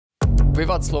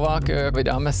Vivat Slovakia,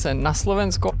 vydáme se na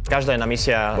Slovensko. Každá jedna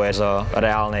misia bude z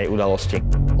reálnej udalosti.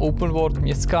 Open World,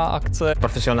 Mestská akcia.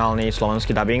 Profesionálny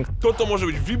slovenský dabing. Toto môže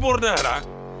byť výborná hra.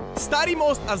 Starý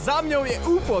most a za mňou je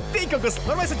UFO. Ty kokos,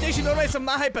 normálne sa teším, normálne som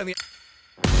nahypený.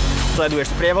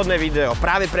 Sleduješ sprievodné video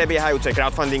práve prebiehajúcej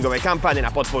crowdfundingovej kampane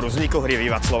na podporu vzniku hry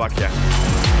Vivat Slovakia.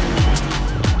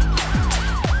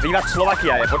 Vivat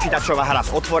Slovakia je počítačová hra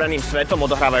s otvoreným svetom,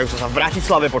 odohrávajúca sa v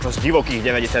Bratislave počas divokých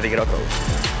 90. rokov.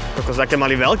 Kokos, aké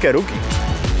mali veľké ruky.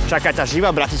 Čaká ťa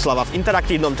živá Bratislava v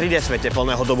interaktívnom 3D svete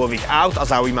plného dobových aut a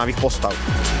zaujímavých postav.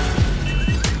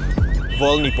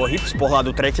 Voľný pohyb z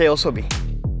pohľadu tretej osoby.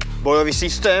 Bojový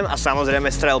systém a samozrejme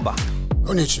streľba.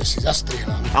 Konečne si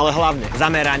zastrihla. Ale hlavne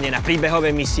zameranie na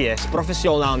príbehové misie s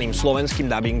profesionálnym slovenským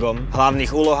dabingom, v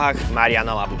hlavných úlohách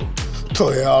Mariana Labudu.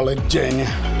 To je ale deň.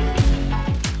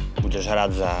 Budeš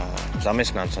hrať za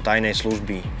zamestnanca tajnej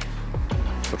služby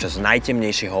počas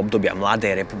najtemnejšieho obdobia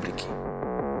Mladej republiky.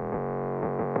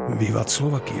 Vivat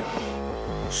Slovakia.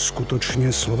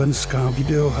 Skutočne slovenská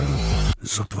videohra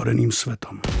s otvoreným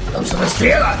svetom. Tam sa dá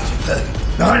strieľať,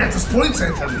 naháňať sa s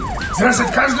policajtami, zražať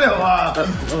každého a...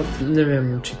 No,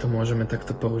 neviem, či to môžeme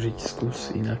takto použiť,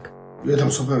 skús inak. Je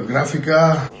tam super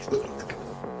grafika,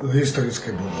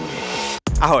 historické budovy.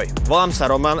 Ahoj, volám sa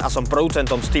Roman a som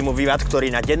producentom z týmu Vivat, ktorý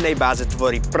na dennej báze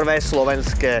tvorí prvé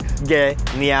slovenské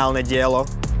geniálne dielo,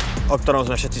 o ktorom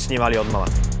sme všetci snívali odmala.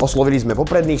 Oslovili sme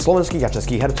popredných slovenských a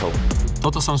českých hercov.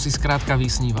 Toto som si skrátka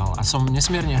vysníval a som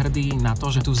nesmierne hrdý na to,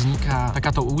 že tu vzniká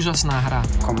takáto úžasná hra.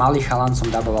 Ako malý chalan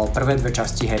som daboval prvé dve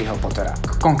časti Harryho Pottera,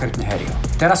 konkrétne Harryho.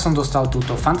 Teraz som dostal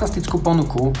túto fantastickú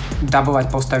ponuku dabovať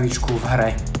postavičku v hre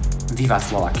Vivat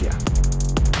Slovakia.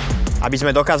 Aby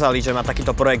sme dokázali, že má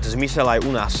takýto projekt zmysel aj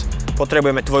u nás,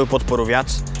 potrebujeme tvoju podporu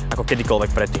viac ako kedykoľvek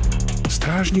predtým.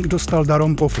 Strážnik dostal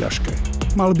darom po fľaške.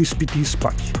 Mal by spitý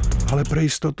spať, ale pre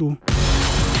istotu...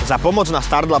 Za pomoc na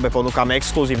Startlabe ponúkame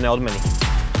exkluzívne odmeny.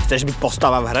 Chceš byť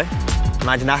postava v hre?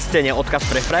 Mať na stene odkaz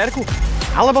pre frajerku?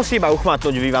 Alebo si iba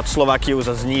uchmatnúť Vivat Slovakiu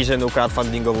za zníženú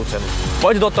crowdfundingovú cenu?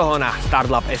 Poď do toho na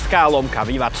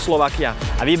startlab.sk/Vivat Slovakia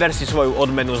a vyber si svoju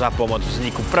odmenu za pomoc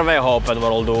vzniku prvého open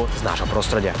worldu z nášho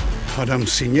prostredia. Hádam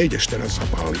si, nejdeš teraz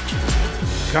zapáliť.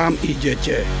 Kam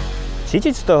idete?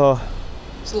 Cítiť z toho...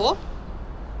 Zlo?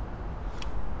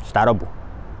 Starobu.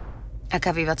 Aká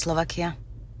Vivat Slovakia?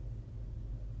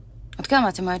 Odkiaľ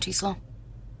máte moje číslo?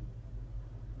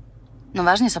 No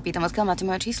vážne sa pýtam, odkiaľ máte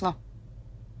moje číslo?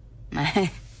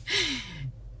 Ne.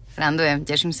 Srandujem,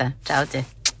 teším sa. Čaute.